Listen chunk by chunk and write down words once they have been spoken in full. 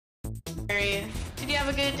Jerry. Did you have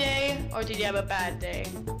a good day, or did you have a bad day?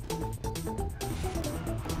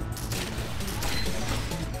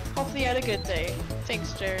 Hopefully you had a good day.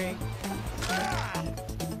 Thanks, Jerry.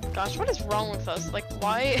 Gosh, what is wrong with us? Like,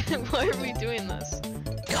 why are we doing this?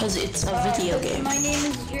 Because it's a video game. My name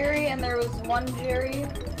is Jerry, and there was one Jerry,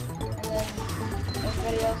 and then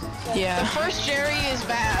everybody else is second. Yeah. The first Jerry is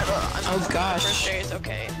bad. Oh gosh. The first Jerry is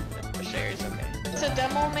okay. The first Jerry is okay. It's a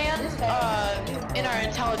demo man, in our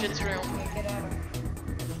intelligence room.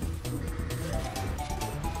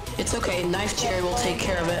 It's okay, Knife Jerry will take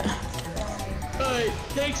care of it. Alright,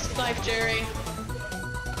 thanks, Knife Jerry.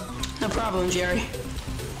 No problem, Jerry.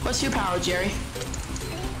 What's your power, Jerry?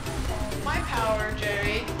 My power,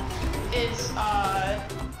 Jerry, is, Are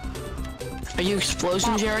you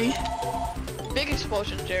Explosion Jerry? big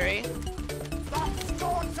explosion, Jerry.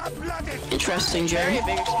 Interesting, Jerry. Very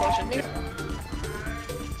big explosion.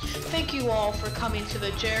 Thank you all for coming to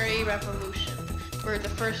the Jerry Revolution, where the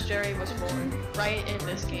first Jerry was born, right in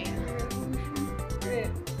this game. Great.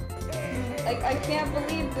 Like, I can't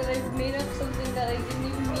believe that I've made up something that I didn't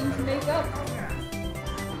even mean to make up.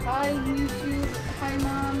 Hi, YouTube. Hi,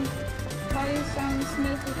 Mom. Hi, Simon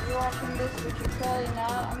Smith, if you're watching this, which you're probably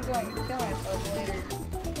not. I'm going to kill myself later.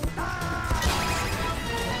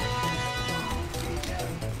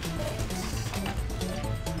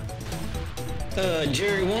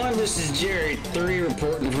 Jerry 1, this is Jerry 3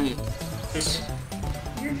 reporting from...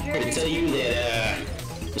 You're I Jerry. can tell you that,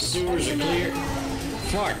 the sewers are clear.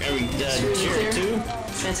 Fuck, Jerry 2?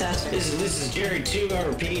 Fantastic. This is Jerry 2, I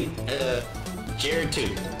repeat, Jerry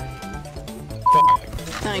 2. Fuck.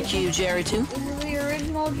 Thank you, Jerry 2. This is the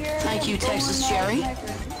original Jerry. Thank you, I'm going Texas now, Jerry.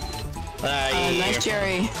 sniper. Yeah. Nice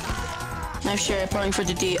Jerry. Nice Jerry, reporting for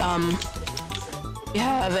the D, we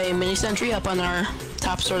have a mini sentry up on our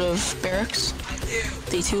top sort of barracks.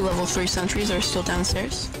 The 2 level 3 sentries are still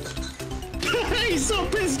downstairs. He's so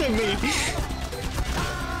pissed at me!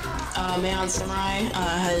 Man Samurai,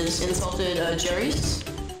 has insulted, Jerry's.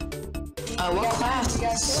 What class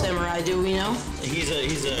Samurai do we know? He's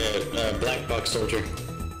a black box soldier.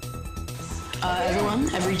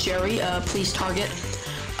 Everyone, every Jerry, please target,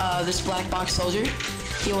 this black box soldier.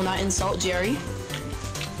 He will not insult Jerry.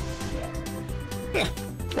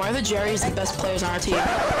 Why are the Jerrys the best players on our team?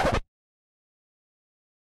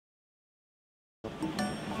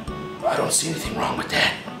 I don't see anything wrong with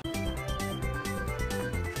that.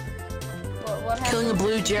 What Killing a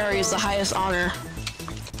blue Jerry is the highest honor.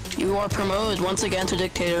 You are promoted once again to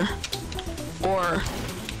Dictator. Or,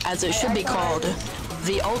 as it should be called,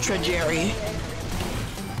 the Ultra Jerry.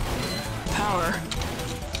 Power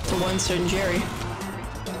to one certain Jerry.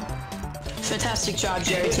 Fantastic job,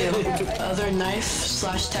 Jerry, too. Other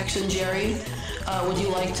Knife/Texan Jerry, would you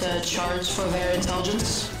like to charge for their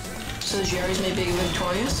intelligence? So the Jerrys may be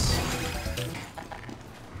victorious?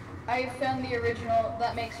 I found the original.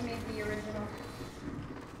 That makes me the original.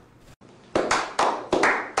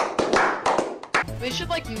 We should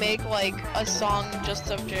like make like a song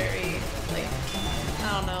just of Jerry. Like,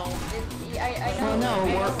 I don't know. I Well, no,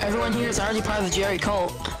 everyone here is already part of the Jerry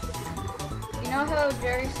cult. You know how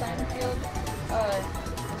Jerry Seinfeld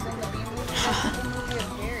is in the B movie? That's the movie of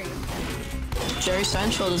Jerry. Jerry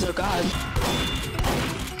Seinfeld is a god.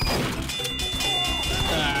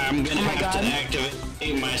 I'm gonna Oh my have God. to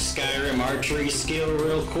activate my Skyrim archery skill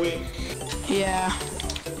real quick. Yeah.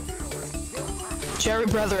 Jerry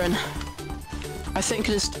Brethren, I think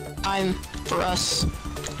it is time for us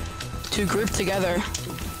to group together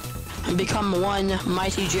and become one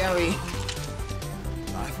mighty Jerry.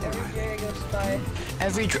 Every Jerry goes spy.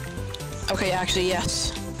 Okay, actually,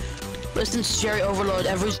 yes. Listen to Jerry Overload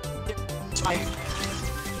every spy.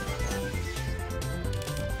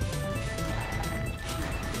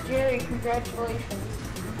 Jerry, congratulations.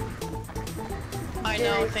 I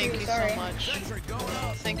know, Jerry, thank you so sorry. much.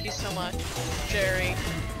 Thank you so much, Jerry.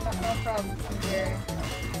 No problem, Jerry.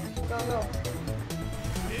 Go, go.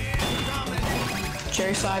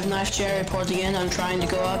 Jerry 5 Knife Jerry reporting in. I'm trying to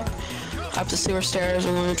go up the sewer stairs.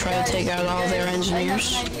 I'm going to try to take out all their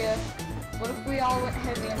engineers. I have an idea. What if we all went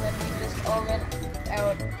heavy and then we just all went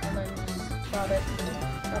out and then just shot it?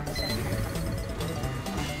 Shot the sentry.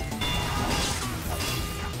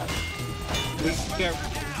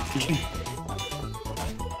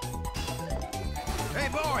 Hey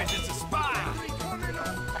boys, it's a spy!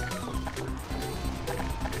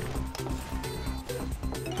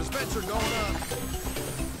 Dispenser going up.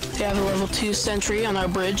 We have a level 2 sentry on our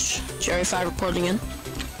bridge. Jerry 5 reporting in.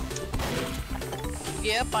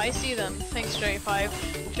 Yep, I see them. Thanks, Jerry 5.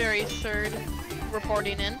 Jerry 3rd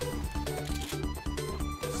reporting in.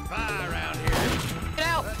 Spy around here. Get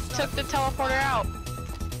out! Took the teleporter out.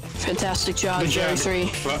 Fantastic job, Good Jerry job. 3.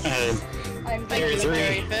 I'm Thank you, Jerry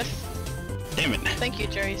Jerry three. 5th. Damn it. Thank you,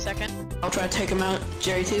 Jerry 2nd. I'll try to take him out.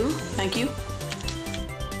 Jerry 2, thank you.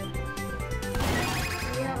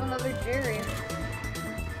 We have another Jerry.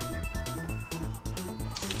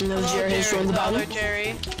 Another Hello, Jerry has joined the other bottom.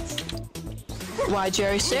 Jerry. Why,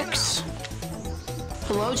 Jerry 6?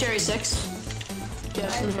 Hello, Jerry 6.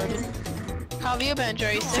 Yes, converted. How have you been,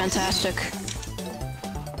 Jerry 6? Fantastic.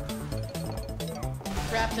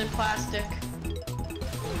 Wrapped in plastic.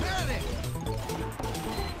 Panic!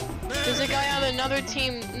 There's a guy on another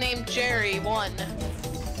team named Jerry 1.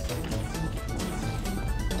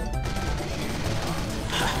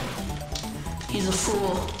 He's a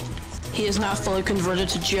fool. He is not fully converted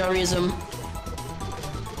to Jerryism.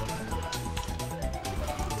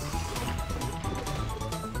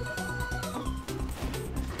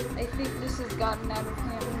 I think this has gotten out of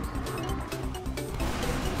hand.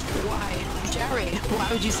 Why? Jerry, why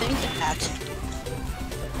would you think that?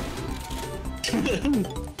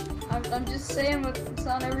 I'm just saying what's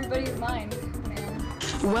on everybody's mind, man.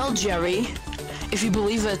 Well, Jerry, if you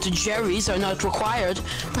believe that the Jerrys are not required,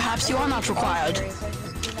 perhaps you are not required. Jerry's, I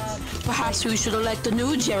just do not. Perhaps we should elect a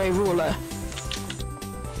new Jerry ruler.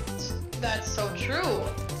 That's so true.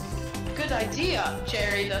 Good idea,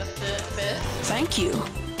 Jerry the 5th. Thank you.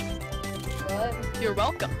 What? You're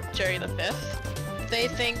welcome, Jerry the 5th. They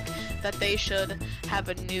think that they should have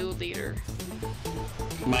a new leader.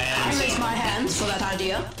 My I hands raise up. my hands for that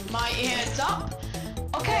idea. My hands up.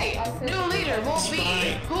 Okay, new leader will be.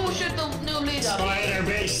 Spy. Who should the new leader Spy be? at our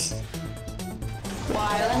base.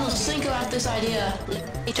 Why, let us think about this idea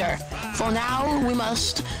later. For now, we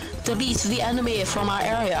must delete the enemy from our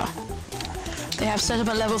area. They have set up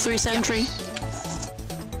a level 3 sentry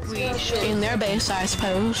We should. in their base, I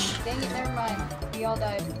suppose. Dang it, never mind. We all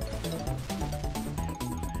died.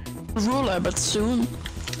 Ruler, but soon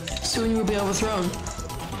you will be overthrown.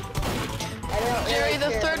 I don't Jerry really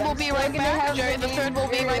the care, 3rd but will I'm be still right gonna back. have Jerry the name 3rd will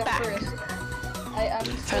be Jerry right the back. first. I'm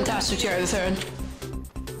still, Fantastic, Jerry the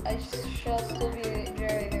 3rd. I shall still be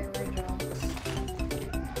Jerry the original.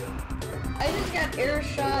 I just got air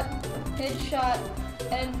shot, headshot,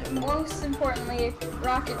 and most importantly,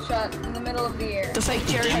 rocket shot in the middle of the air. The fake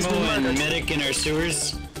Jerry has Demo been and murdered. medic in our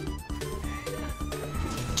sewers.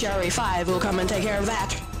 Jerry 5 will come and take care of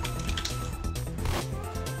that.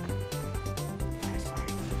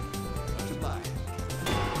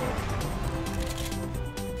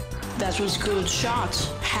 That was good shot,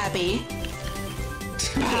 Happy.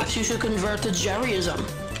 Perhaps you should convert to Jerryism.